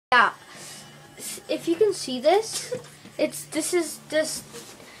Yeah, if you can see this, this is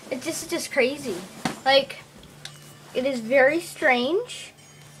just crazy. Like, it is very strange.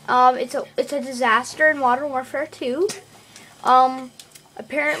 It's a disaster in Modern Warfare 2.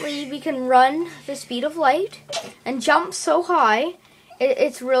 Apparently we can run the speed of light and jump so high.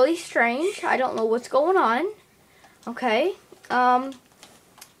 It's really strange. I don't know what's going on. Okay.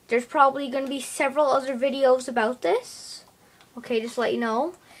 There's probably going to be several other videos about this. Okay, just to let you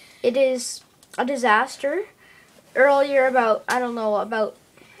know. It is a disaster. Earlier, about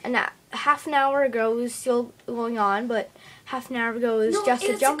half an hour ago, it was still going on, but half an hour ago it was just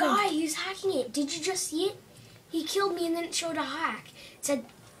a jumping. No, it was a guy who's hacking it. Did you just see it? He killed me and then it showed a hack. It said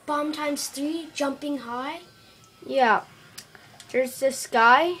bomb ×3, jumping high. Yeah. There's this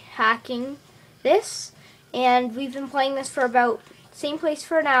guy hacking this, and we've been playing this for about same place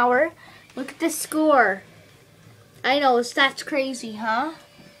for an hour. Look at the score. I know, that's crazy, huh?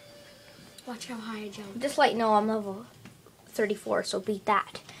 Watch how high I jump. Just like, no, I'm level 34, so beat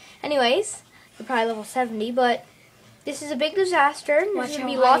that. Anyways, you're probably level 70, but this is a big disaster. There's going to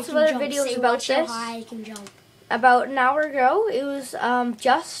be lots of other videos about this. Watch how high I can jump. About an hour ago, it was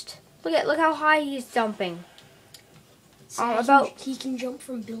look how high he's jumping. So he can jump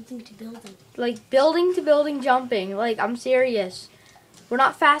from building to building. Like building to building jumping. Like, I'm serious. We're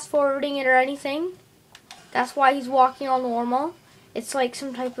not fast forwarding it or anything. That's why he's walking on normal. It's like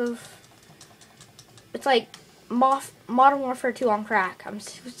some type of... It's like Modern Warfare 2 on crack. I'm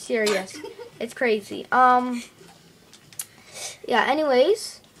serious. It's crazy. Yeah,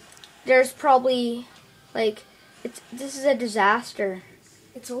 anyways. There's probably... Like, this is a disaster.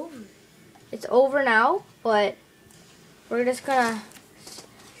 It's over. It's over now, but... We're just gonna...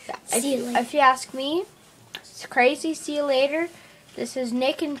 See you later. If you ask me, it's crazy. See you later. This is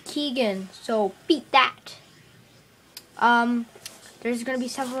Nick and Keegan, so beat that. There's gonna be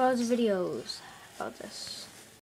several other videos about this.